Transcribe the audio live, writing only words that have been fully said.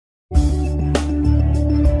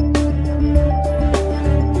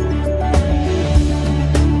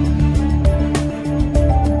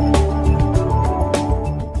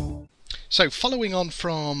So following on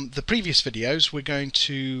from the previous videos, we're going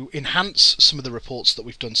to enhance some of the reports that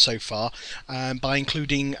we've done so far by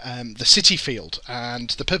including the city field. And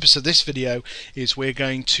the purpose of this video is we're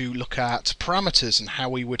going to look at parameters and how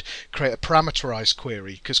we would create a parameterized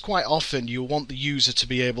query, because quite often you'll want the user to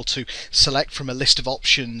be able to select from a list of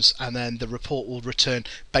options and then the report will return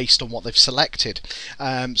based on what they've selected.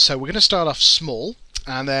 So we're going to start off small,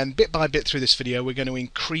 and then bit by bit through this video we're going to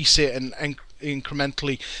increase it and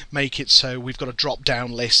incrementally make it so we've got a drop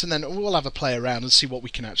down list, and then we'll have a play around and see what we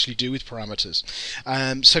can actually do with parameters.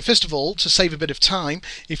 So first of all, to save a bit of time,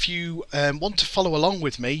 if you want to follow along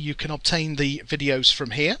with me, you can obtain the videos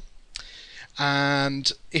from here.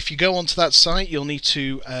 And if you go onto that site, you'll need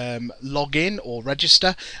to log in or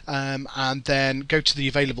register, and then go to the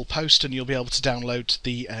available post and you'll be able to download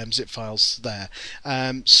the zip files there.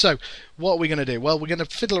 So what are we going to do? Well, we're going to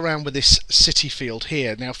fiddle around with this city field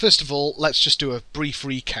here. Now first of all, let's just do a brief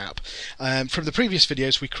recap. From the previous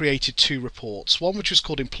videos we created two reports, one which was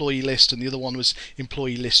called employee list and the other one was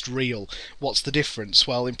employee list real. What's the difference?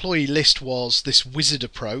 Well, employee list was this wizard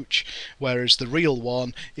approach, whereas the real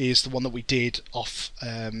one is the one that we did off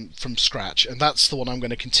from scratch, and that's the one I'm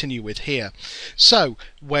going to continue with here. So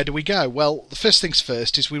where do we go? Well, the first things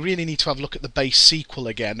first is we really need to have a look at the base SQL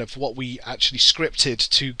again of what we actually scripted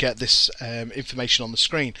to get this information on the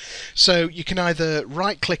screen. So you can either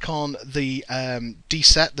right click on the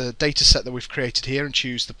dset, the data set that we've created here, and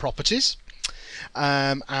choose the properties.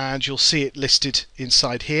 And you'll see it listed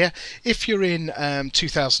inside here. If you're in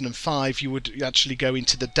 2005, you would actually go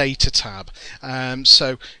into the data tab.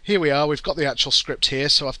 So here we are, we've got the actual script here,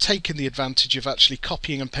 so I've taken the advantage of actually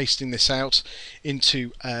copying and pasting this out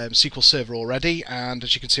into SQL Server already, and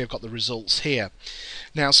as you can see I've got the results here.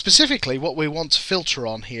 Now specifically what we want to filter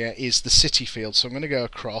on here is the city field, so I'm going to go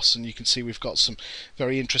across and you can see we've got some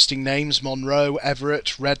very interesting names: Monroe,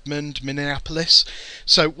 Everett, Redmond, Minneapolis.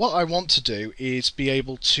 So what I want to do is be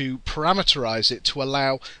able to parameterize it to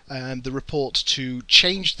allow the report to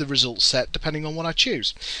change the result set depending on what I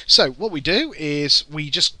choose. So what we do is we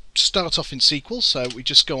just start off in SQL, so we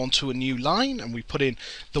just go onto a new line and we put in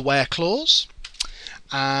the where clause.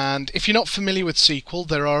 And if you're not familiar with SQL,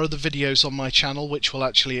 there are other videos on my channel which will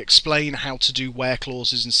actually explain how to do where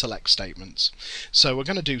clauses and select statements. So we're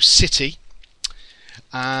going to do city,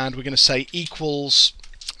 and we're going to say equals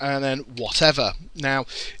and then whatever. Now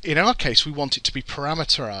in our case we want it to be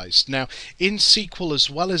parameterized. Now in SQL as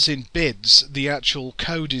well as in BIDS the actual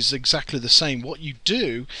code is exactly the same. What you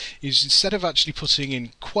do is instead of actually putting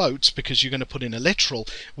in quotes because you're going to put in a literal,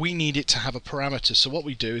 we need it to have a parameter. So what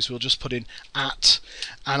we do is we'll just put in at,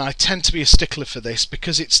 and I tend to be a stickler for this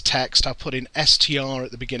because it's text. I'll put in str at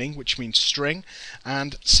the beginning, which means string,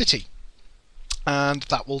 and city. And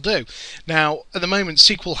that will do. Now at the moment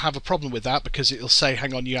SQL will have a problem with that because it'll say,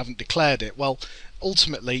 hang on, you haven't declared it. Well,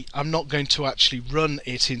 ultimately I'm not going to actually run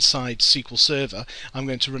it inside SQL Server, I'm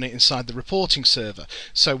going to run it inside the reporting server.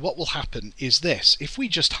 So what will happen is this: if we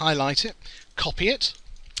just highlight it, copy it,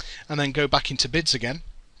 and then go back into BIDS again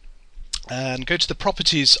and go to the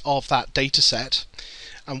properties of that data set,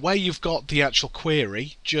 and where you've got the actual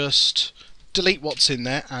query, just delete what's in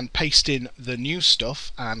there and paste in the new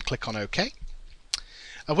stuff and click on OK.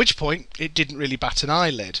 At which point it didn't really bat an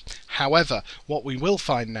eyelid. However, what we will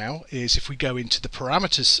find now is if we go into the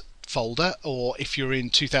parameters folder, or if you're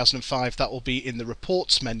in 2005 that will be in the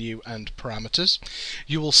reports menu and parameters,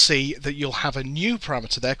 you will see that you'll have a new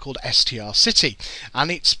parameter there called strcity,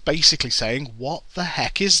 and it's basically saying, what the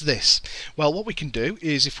heck is this? Well, what we can do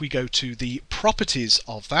is if we go to the properties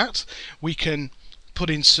of that, we can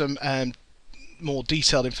put in some more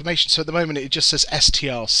detailed information. So at the moment it just says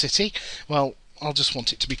strcity. Well, I'll just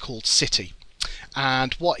want it to be called city.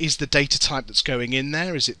 And what is the data type that's going in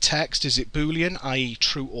there? Is it text? Is it Boolean, i.e.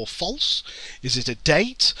 true or false? Is it a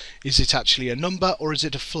date? Is it actually a number, or is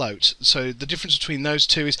it a float? So the difference between those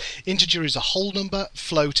two is integer is a whole number,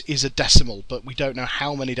 float is a decimal, but we don't know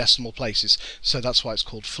how many decimal places, so that's why it's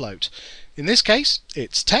called float. In this case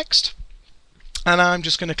it's text, and I'm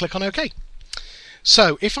just going to click on OK.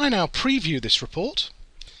 So if I now preview this report,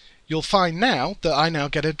 you'll find now that I now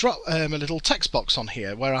get a little text box on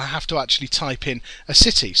here where I have to actually type in a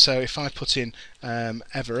city. So if I put in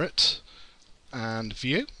Everett and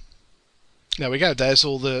view, there we go, there's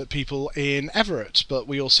all the people in Everett, but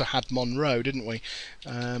we also had Monroe, didn't we?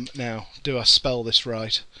 Now, do I spell this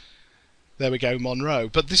right? There we go, Monroe.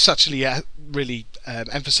 But this actually really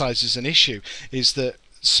emphasizes an issue, is that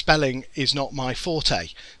spelling is not my forte,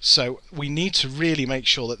 so we need to really make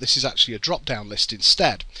sure that this is actually a drop down list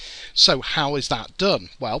instead. So how is that done?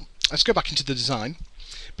 Well, let's go back into the design.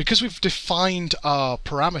 because we've defined our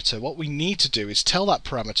parameter, what we need to do is tell that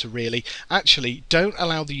parameter really, actually don't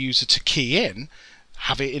allow the user to key in,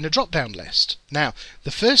 have it in a drop-down list. Now, the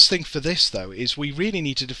first thing for this though is we really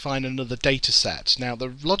need to define another data set. Now,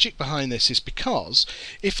 the logic behind this is because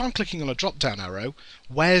if I'm clicking on a drop-down arrow,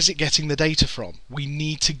 where's it getting the data from? We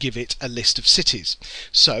need to give it a list of cities.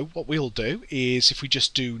 So what we'll do is if we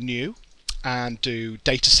just do new and do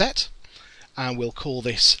data set, and we'll call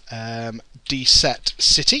this dset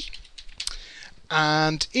city,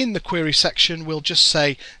 and in the query section we'll just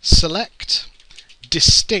say select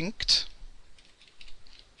distinct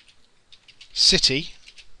city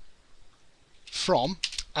from,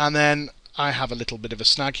 and then I have a little bit of a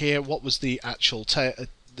snag here. What was the actual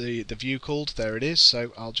the view called? There it is.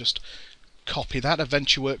 So I'll just copy that,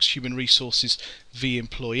 AdventureWorks Human Resources v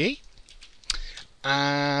Employee.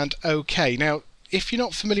 And okay, now if you're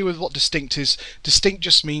not familiar with what distinct is, distinct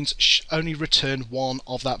just means only return one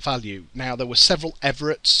of that value. Now there were several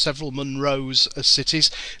Everetts, several Monroes as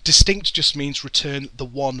cities. Distinct just means return the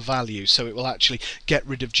one value, so it will actually get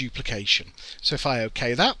rid of duplication. So if I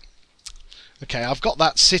OK that, okay, I've got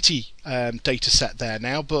that city data set there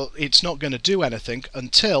now, but it's not going to do anything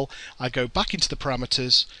until I go back into the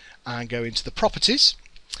parameters and go into the properties.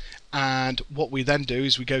 And what we then do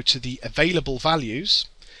is we go to the available values,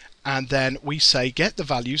 and then we say get the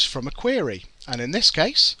values from a query, and in this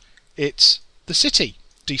case it's the city,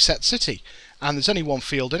 dset city, and there's only one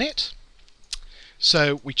field in it,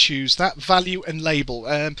 so we choose that. Value and label.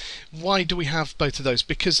 Why do we have both of those?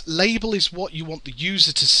 Because label is what you want the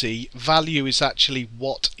user to see, value is actually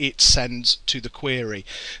what it sends to the query.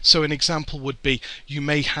 So an example would be you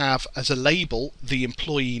may have as a label the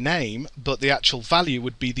employee name, but the actual value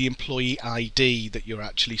would be the employee ID that you're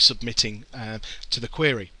actually submitting to the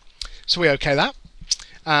query. So we OK that,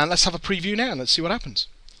 and let's have a preview now and let's see what happens.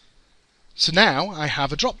 So now I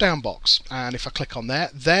have a drop down box, and if I click on there,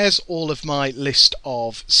 there's all of my list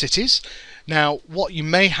of cities. Now what you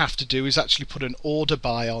may have to do is actually put an order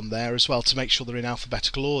by on there as well to make sure they're in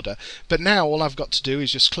alphabetical order, but now all I've got to do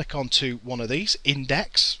is just click onto one of these,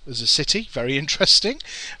 index as a city, very interesting,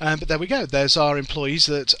 but there we go, there's our employees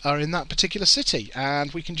that are in that particular city,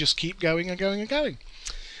 and we can just keep going and going and going.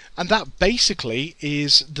 And that basically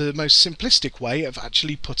is the most simplistic way of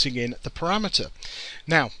actually putting in the parameter.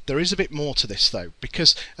 Now there is a bit more to this though,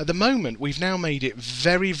 because at the moment we've now made it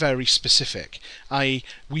very, very specific, i.e.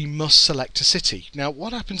 we must select a city. Now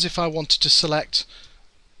what happens if I wanted to select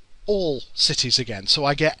all cities again, so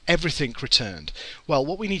I get everything returned? Well,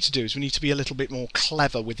 what we need to do is we need to be a little bit more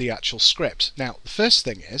clever with the actual script. Now the first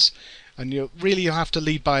thing is, and you'll have to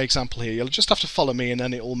lead by example here, you'll just have to follow me and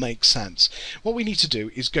then it all makes sense. What we need to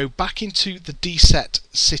do is go back into the dset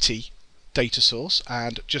city data source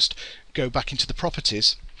and just go back into the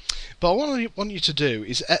properties. But what I want you to do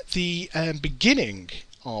is at the beginning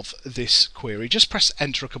of this query, just press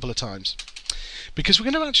enter a couple of times, because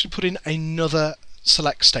we're going to actually put in another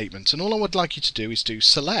select statement, and all I would like you to do is do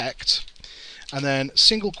select and then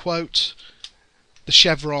single quote the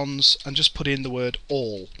chevrons and just put in the word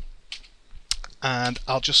all, and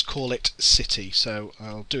I'll just call it city, so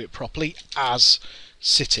I'll do it properly as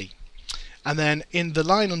city, and then in the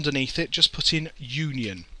line underneath it just put in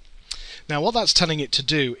union. Now what that's telling it to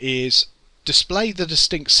do is display the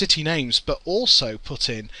distinct city names, but also put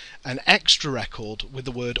in an extra record with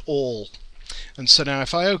the word all. And so now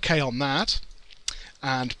if I OK on that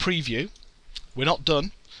and preview, we're not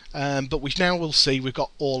done, but we now will see we've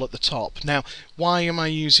got all at the top. Now why am I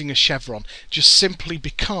using a chevron? Just simply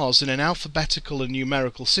because in an alphabetical and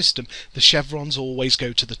numerical system the chevrons always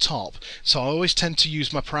go to the top, so I always tend to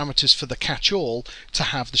use my parameters for the catch-all to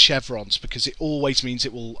have the chevrons, because it always means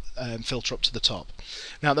it will filter up to the top.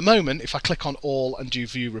 Now at the moment if I click on all and do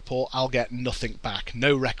view report, I'll get nothing back,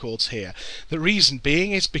 no records here. The reason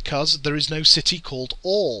being is because there is no city called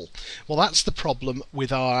all. Well, that's the problem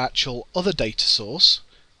with our actual other data source,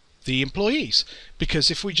 the employees,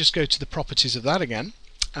 because if we just go to the properties of that again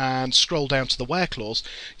and scroll down to the where clause,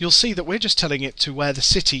 you'll see that we're just telling it to where the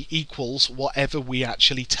city equals whatever we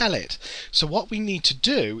actually tell it. So what we need to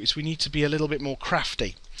do is we need to be a little bit more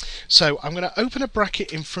crafty. So I'm going to open a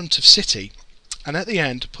bracket in front of city and at the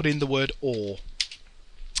end put in the word or,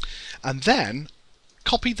 and then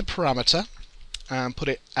copy the parameter and put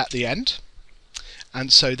it at the end,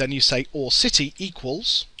 and so then you say or city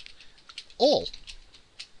equals all,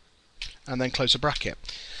 and then close a bracket.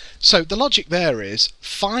 So the logic there is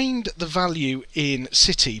find the value in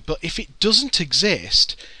city, but if it doesn't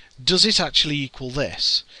exist, does it actually equal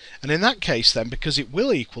this? And in that case then, because it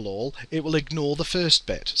will equal all, it will ignore the first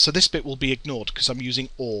bit. So this bit will be ignored because I'm using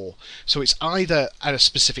OR. So it's either at a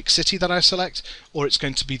specific city that I select, or it's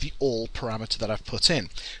going to be the all parameter that I've put in.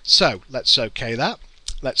 So let's OK that.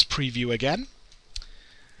 Let's preview again.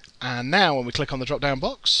 And now when we click on the drop down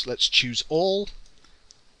box, let's choose all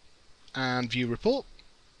and view report.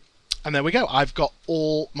 And there we go, I've got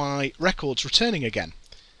all my records returning again.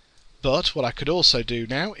 But what I could also do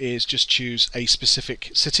now is just choose a specific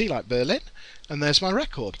city like Berlin, and there's my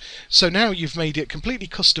record. So now you've made it completely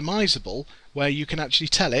customizable, where you can actually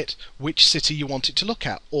tell it which city you want it to look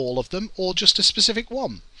at, all of them or just a specific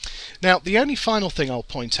one. Now the only final thing I'll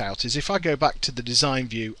point out is if I go back to the design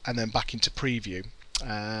view and then back into preview,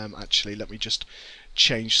 actually let me just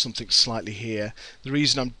change something slightly here. The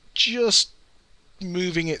reason I'm just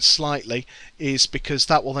moving it slightly is because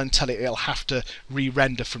that will then tell it it'll have to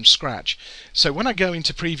re-render from scratch. So when I go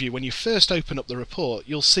into preview, when you first open up the report,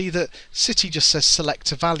 you'll see that city just says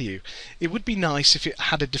select a value. It would be nice if it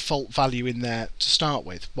had a default value in there to start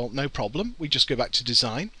with. Well, no problem, we just go back to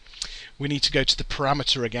design. We need to go to the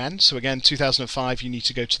parameter again. So again, 2005, you need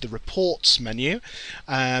to go to the reports menu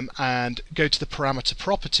and go to the parameter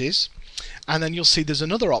properties, and then you'll see there's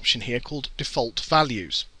another option here called default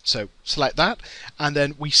values. So select that, and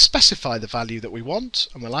then we specify the value that we want,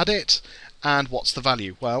 and we'll add it. And what's the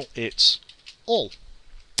value? Well, it's all.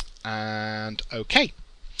 And OK.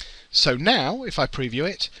 So now, if I preview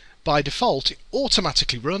it, by default it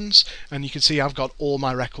automatically runs, and you can see I've got all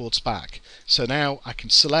my records back. So now I can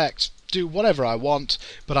select, do whatever I want,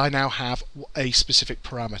 but I now have a specific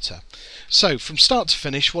parameter. So from start to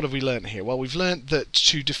finish, what have we learned here? Well, we've learned that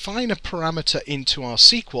to define a parameter into our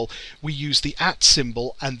SQL, we use the @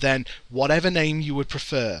 symbol and then whatever name you would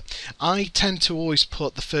prefer. I tend to always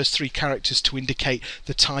put the first 3 characters to indicate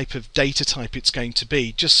the type of data type it's going to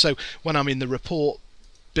be, just so when I'm in the report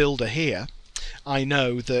builder here, I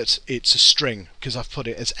know that it's a string because I've put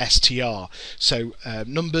it as str. So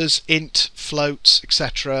numbers, int, floats,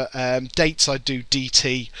 etc. Dates I do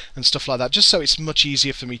dt and stuff like that, just so it's much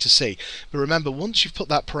easier for me to see. But remember, once you've put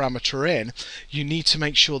that parameter in, you need to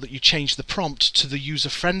make sure that you change the prompt to the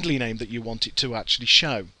user-friendly name that you want it to actually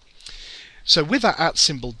show. So with that @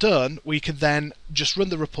 symbol done, we can then just run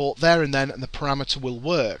the report there and then, and the parameter will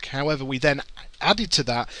work. However, we then added to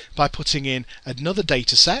that by putting in another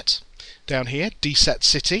data set down here, dset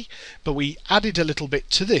city, but we added a little bit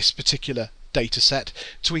to this particular data set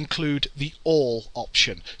to include the all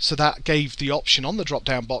option. So that gave the option on the drop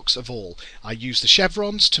down box of all. I used the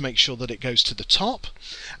chevrons to make sure that it goes to the top,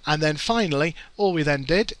 and then finally all we then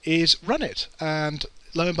did is run it, and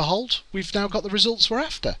lo and behold, we've now got the results we're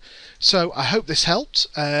after. So I hope this helped.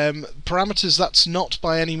 Parameters, that's not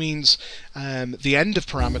by any means the end of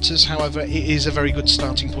parameters, however it is a very good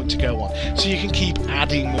starting point to go on. So you can keep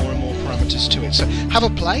adding more and more parameters to it. So have a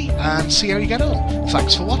play and see how you get on.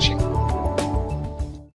 Thanks for watching.